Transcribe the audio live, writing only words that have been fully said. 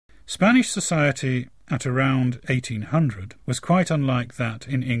Spanish society at around 1800 was quite unlike that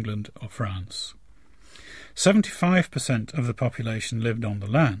in England or France. 75% of the population lived on the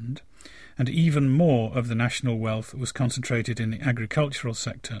land, and even more of the national wealth was concentrated in the agricultural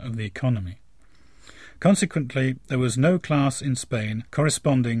sector of the economy. Consequently, there was no class in Spain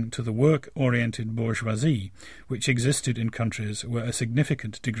corresponding to the work-oriented bourgeoisie which existed in countries where a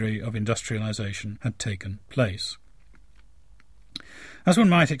significant degree of industrialization had taken place. As one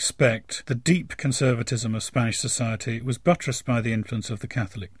might expect, the deep conservatism of Spanish society was buttressed by the influence of the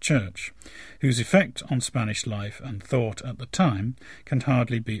Catholic Church, whose effect on Spanish life and thought at the time can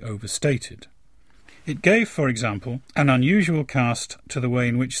hardly be overstated. It gave, for example, an unusual cast to the way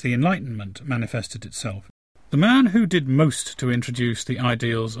in which the Enlightenment manifested itself. The man who did most to introduce the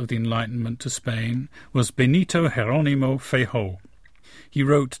ideals of the Enlightenment to Spain was Benito Jerónimo Feijó. He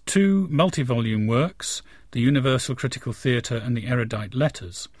wrote 2 multi-volume works, The Universal Critical Theatre and The Erudite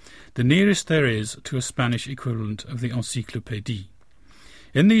Letters, the nearest there is to a Spanish equivalent of the Encyclopédie.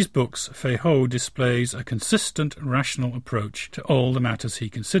 In these books, Feijó displays a consistent, rational approach to all the matters he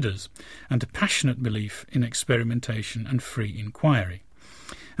considers, and a passionate belief in experimentation and free inquiry.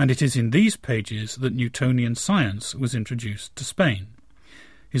 And it is in these pages that Newtonian science was introduced to Spain.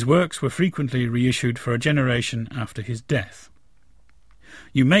 His works were frequently reissued for a generation after his death.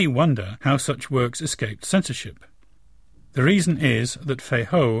 You may wonder how such works escaped censorship. The reason is that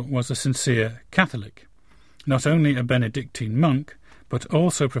Feijó was a sincere Catholic, not only a Benedictine monk, but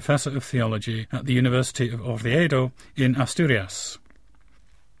also professor of theology at the University of Oviedo in Asturias.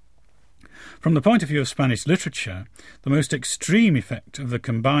 From the point of view of Spanish literature, the most extreme effect of the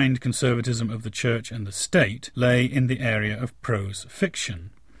combined conservatism of the Church and the State lay in the area of prose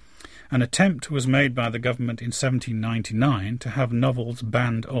fiction. An attempt was made by the government in 1799 to have novels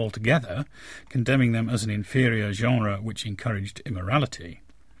banned altogether, condemning them as an inferior genre which encouraged immorality.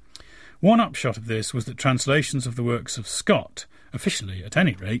 One upshot of this was that translations of the works of Scott, officially at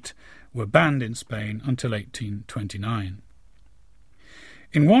any rate, were banned in Spain until 1829.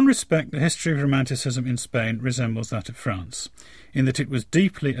 In one respect, the history of Romanticism in Spain resembles that of France, in that it was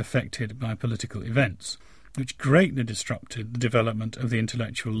deeply affected by political events, which greatly disrupted the development of the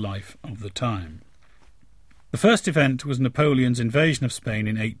intellectual life of the time. The first event was Napoleon's invasion of Spain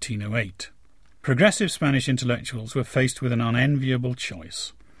in 1808. Progressive Spanish intellectuals were faced with an unenviable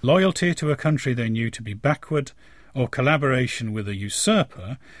choice: loyalty to a country they knew to be backward, or collaboration with a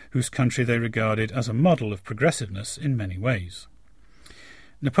usurper whose country they regarded as a model of progressiveness in many ways.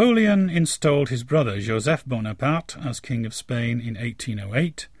 Napoleon installed his brother Joseph Bonaparte as King of Spain in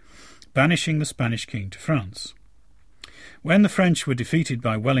 1808, banishing the Spanish king to France. When the French were defeated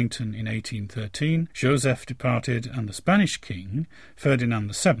by Wellington in 1813, Joseph departed and the Spanish king,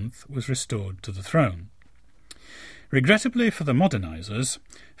 Ferdinand VII, was restored to the throne. Regrettably for the modernizers,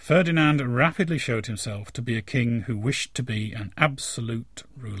 Ferdinand rapidly showed himself to be a king who wished to be an absolute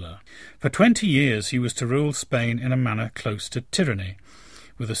ruler. For 20 years he was to rule Spain in a manner close to tyranny,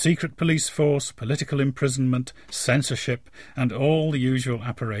 with a secret police force, political imprisonment, censorship, and all the usual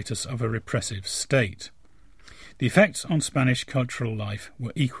apparatus of a repressive state. The effects on Spanish cultural life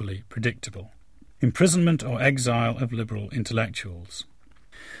were equally predictable: imprisonment or exile of liberal intellectuals.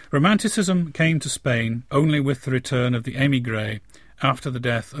 Romanticism came to Spain only with the return of the émigrés after the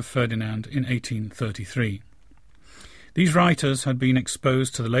death of Ferdinand in 1833. These writers had been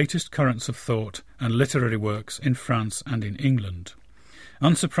exposed to the latest currents of thought and literary works in France and in England.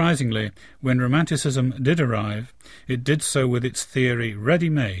 Unsurprisingly, when Romanticism did arrive, it did so with its theory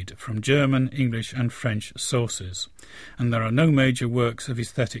ready-made from German, English and French sources, and there are no major works of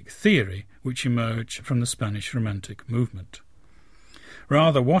aesthetic theory which emerge from the Spanish Romantic movement.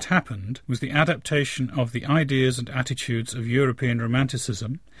 Rather, what happened was the adaptation of the ideas and attitudes of European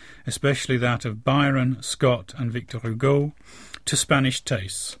Romanticism, especially that of Byron, Scott and Victor Hugo, to Spanish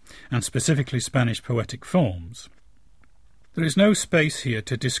tastes, and specifically Spanish poetic forms. There is no space here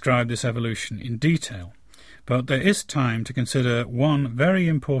to describe this evolution in detail, but there is time to consider one very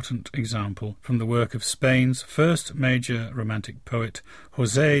important example from the work of Spain's first major Romantic poet,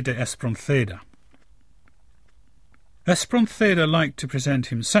 José de Espronceda. Espronceda liked to present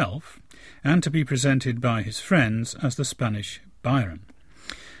himself, and to be presented by his friends, as the Spanish Byron,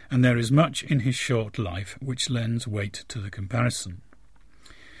 and there is much in his short life which lends weight to the comparison.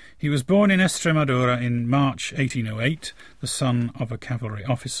 He was born in Extremadura in March 1808, the son of a cavalry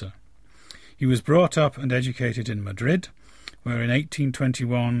officer. He was brought up and educated in Madrid, where in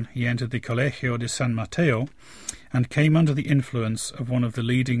 1821 he entered the Colegio de San Mateo and came under the influence of one of the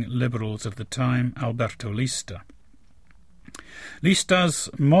leading liberals of the time, Alberto Lista.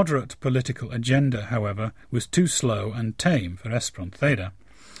 Lista's moderate political agenda, however, was too slow and tame for Espronceda,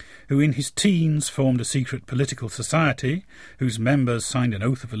 who in his teens formed a secret political society, whose members signed an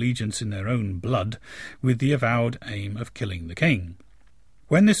oath of allegiance in their own blood, with the avowed aim of killing the king.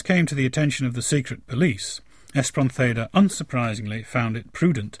 When this came to the attention of the secret police, Espronceda unsurprisingly found it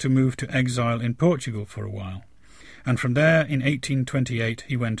prudent to move to exile in Portugal for a while, and from there in 1828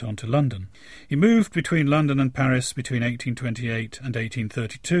 he went on to London. He moved between London and Paris between 1828 and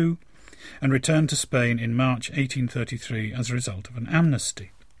 1832, and returned to Spain in March 1833 as a result of an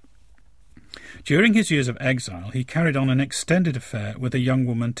amnesty. During his years of exile, he carried on an extended affair with a young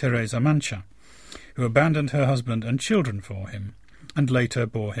woman, Teresa Mancha, who abandoned her husband and children for him, and later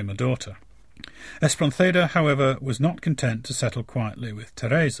bore him a daughter. Espronceda, however, was not content to settle quietly with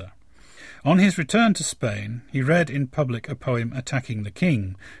Teresa. On his return to Spain, he read in public a poem attacking the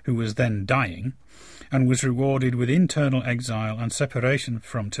king, who was then dying, and was rewarded with internal exile and separation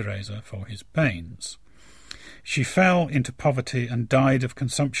from Teresa for his pains. She fell into poverty and died of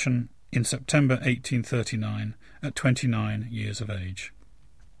consumption in September 1839 at 29 years of age.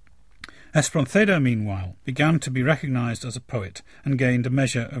 Espronceda, meanwhile, began to be recognised as a poet and gained a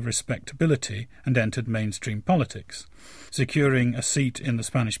measure of respectability and entered mainstream politics, securing a seat in the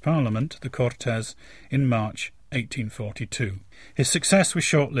Spanish Parliament, the Cortes, in March 1842. His success was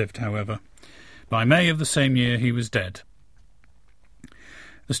short-lived, however. By May of the same year he was dead.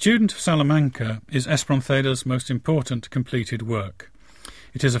 The Student of Salamanca is Esproncéda's most important completed work.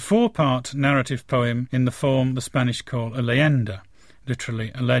 It is a 4-part narrative poem in the form the Spanish call a leyenda, literally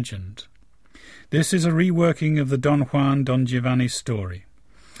a legend. This is a reworking of the Don Juan, Don Giovanni story.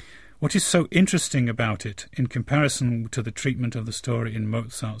 What is so interesting about it, in comparison to the treatment of the story in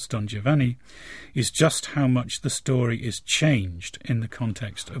Mozart's Don Giovanni, is just how much the story is changed in the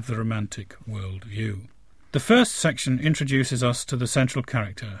context of the Romantic world-view. The first section introduces us to the central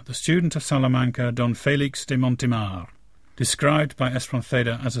character, the student of Salamanca, Don Félix de Montemar, described by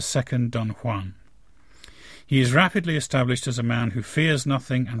Espronceda as a second Don Juan. He is rapidly established as a man who fears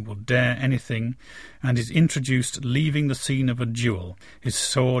nothing and will dare anything, and is introduced leaving the scene of a duel, his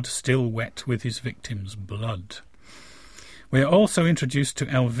sword still wet with his victim's blood. We are also introduced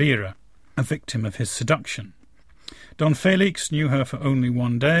to Elvira, a victim of his seduction. Don Félix knew her for only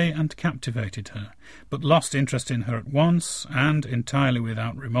one day and captivated her, but lost interest in her at once and, entirely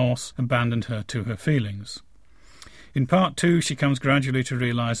without remorse, abandoned her to her feelings. In Part 2 she comes gradually to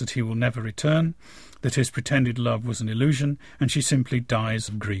realise that he will never return, that his pretended love was an illusion, and she simply dies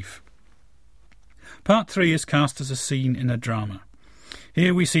of grief. Part 3 is cast as a scene in a drama.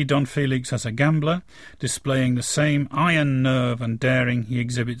 Here we see Don Félix as a gambler, displaying the same iron nerve and daring he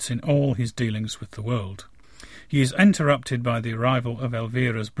exhibits in all his dealings with the world. He is interrupted by the arrival of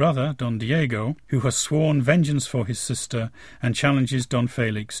Elvira's brother, Don Diego, who has sworn vengeance for his sister and challenges Don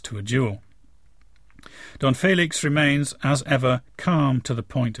Félix to a duel. Don Félix remains, as ever, calm to the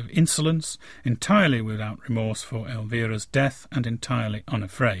point of insolence, entirely without remorse for Elvira's death and entirely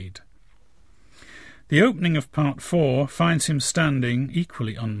unafraid. The opening of Part 4 finds him standing,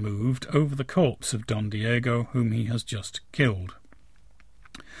 equally unmoved, over the corpse of Don Diego, whom he has just killed.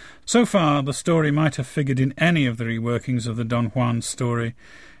 So far, the story might have figured in any of the reworkings of the Don Juan story,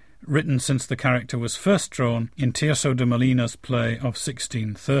 written since the character was first drawn in Tirso de Molina's play of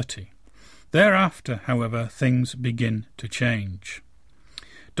 1630. Thereafter, however, things begin to change.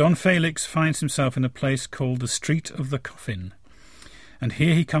 Don Félix finds himself in a place called the Street of the Coffin, and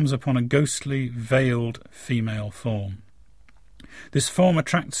here he comes upon a ghostly, veiled female form. This form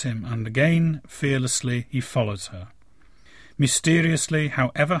attracts him, and again, fearlessly, he follows her. Mysteriously,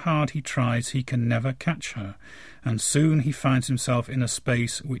 however hard he tries, he can never catch her, and soon he finds himself in a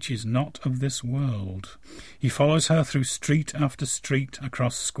space which is not of this world. He follows her through street after street,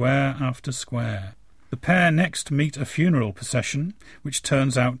 across square after square. The pair next meet a funeral procession, which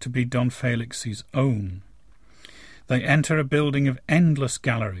turns out to be Don Félix's own. They enter a building of endless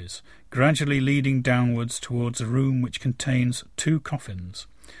galleries, gradually leading downwards towards a room which contains 2 coffins,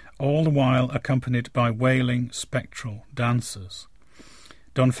 all the while accompanied by wailing, spectral dancers.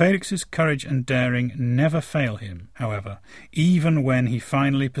 Don Félix's courage and daring never fail him, however, even when he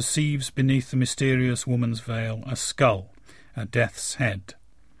finally perceives beneath the mysterious woman's veil a skull, a death's head.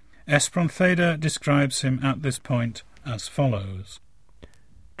 Espronceda describes him at this point as follows.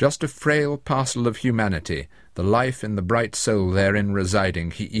 Just a frail parcel of humanity, the life in the bright soul therein residing,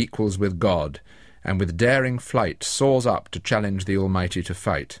 he equals with God, and with daring flight soars up to challenge the Almighty to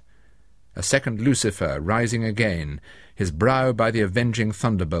fight. A second Lucifer rising again, his brow by the avenging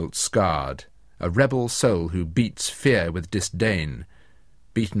thunderbolt scarred, a rebel soul who beats fear with disdain,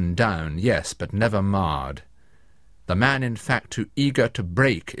 beaten down, yes, but never marred. The man, in fact, who eager to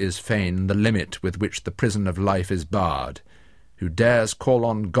break is fain the limit with which the prison of life is barred, who dares call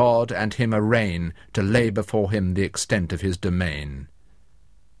on God and him arraign, to lay before him the extent of his domain.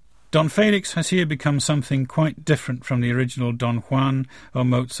 Don Felix has here become something quite different from the original Don Juan or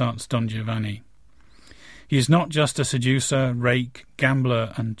Mozart's Don Giovanni. He is not just a seducer, rake,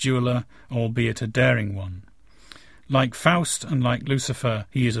 gambler and jeweller, albeit a daring one. Like Faust and like Lucifer,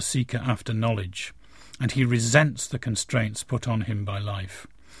 he is a seeker after knowledge, and he resents the constraints put on him by life.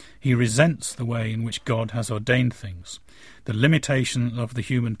 He resents the way in which God has ordained things. The limitation of the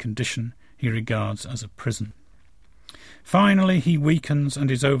human condition he regards as a prison. Finally, he weakens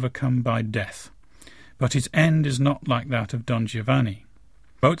and is overcome by death. But his end is not like that of Don Giovanni.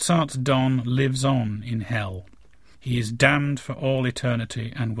 Mozart's Don lives on in hell. He is damned for all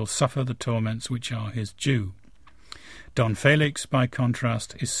eternity and will suffer the torments which are his due. Don Felix, by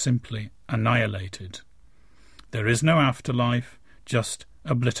contrast, is simply annihilated. There is no afterlife, just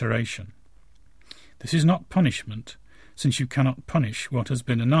obliteration. This is not punishment, since you cannot punish what has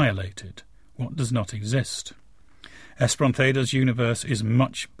been annihilated, what does not exist. Esproncéda's universe is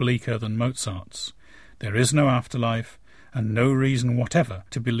much bleaker than Mozart's. There is no afterlife, and no reason whatever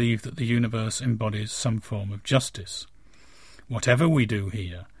to believe that the universe embodies some form of justice. Whatever we do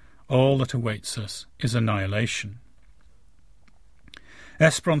here, all that awaits us is annihilation.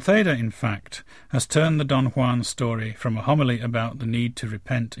 Espronceda, in fact, has turned the Don Juan story from a homily about the need to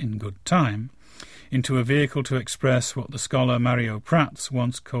repent in good time into a vehicle to express what the scholar Mario Prats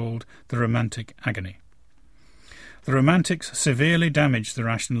once called the romantic agony. The Romantics severely damaged the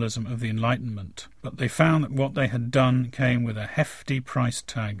rationalism of the Enlightenment, but they found that what they had done came with a hefty price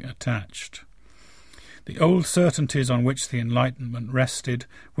tag attached. The old certainties on which the Enlightenment rested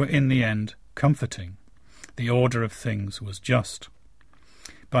were in the end comforting. The order of things was just.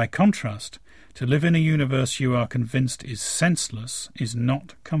 By contrast, to live in a universe you are convinced is senseless is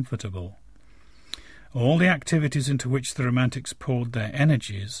not comfortable. All the activities into which the Romantics poured their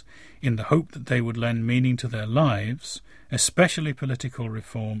energies, in the hope that they would lend meaning to their lives, especially political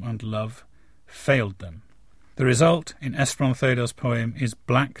reform and love, failed them. The result in Esproncéda's poem is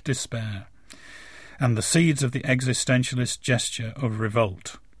black despair, and the seeds of the existentialist gesture of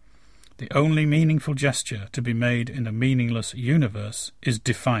revolt. The only meaningful gesture to be made in a meaningless universe is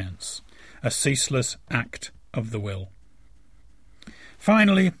defiance, a ceaseless act of the will.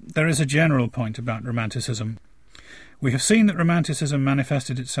 Finally, there is a general point about Romanticism. We have seen that Romanticism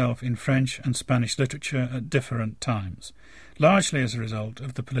manifested itself in French and Spanish literature at different times, largely as a result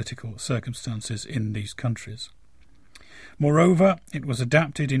of the political circumstances in these countries. Moreover, it was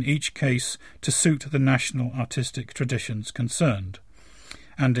adapted in each case to suit the national artistic traditions concerned,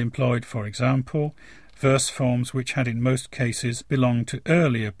 and employed, for example, verse forms which had in most cases belonged to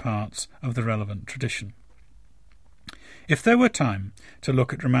earlier parts of the relevant tradition. If there were time to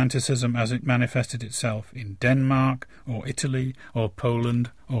look at Romanticism as it manifested itself in Denmark or Italy or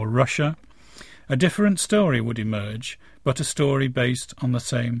Poland or Russia, a different story would emerge, but a story based on the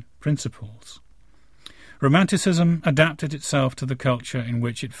same principles. Romanticism adapted itself to the culture in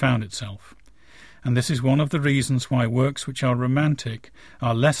which it found itself, and this is one of the reasons why works which are romantic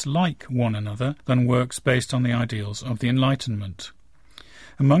are less like one another than works based on the ideals of the Enlightenment.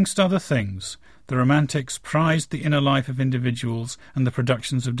 Amongst other things, the Romantics prized the inner life of individuals and the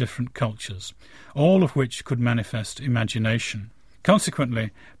productions of different cultures, all of which could manifest imagination.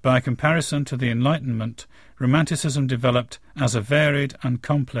 Consequently, by comparison to the Enlightenment, Romanticism developed as a varied and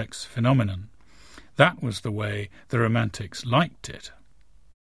complex phenomenon. That was the way the Romantics liked it.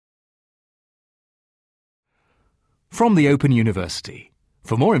 From the Open University.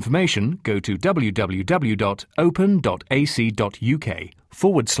 For more information, go to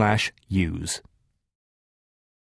www.open.ac.uk/use.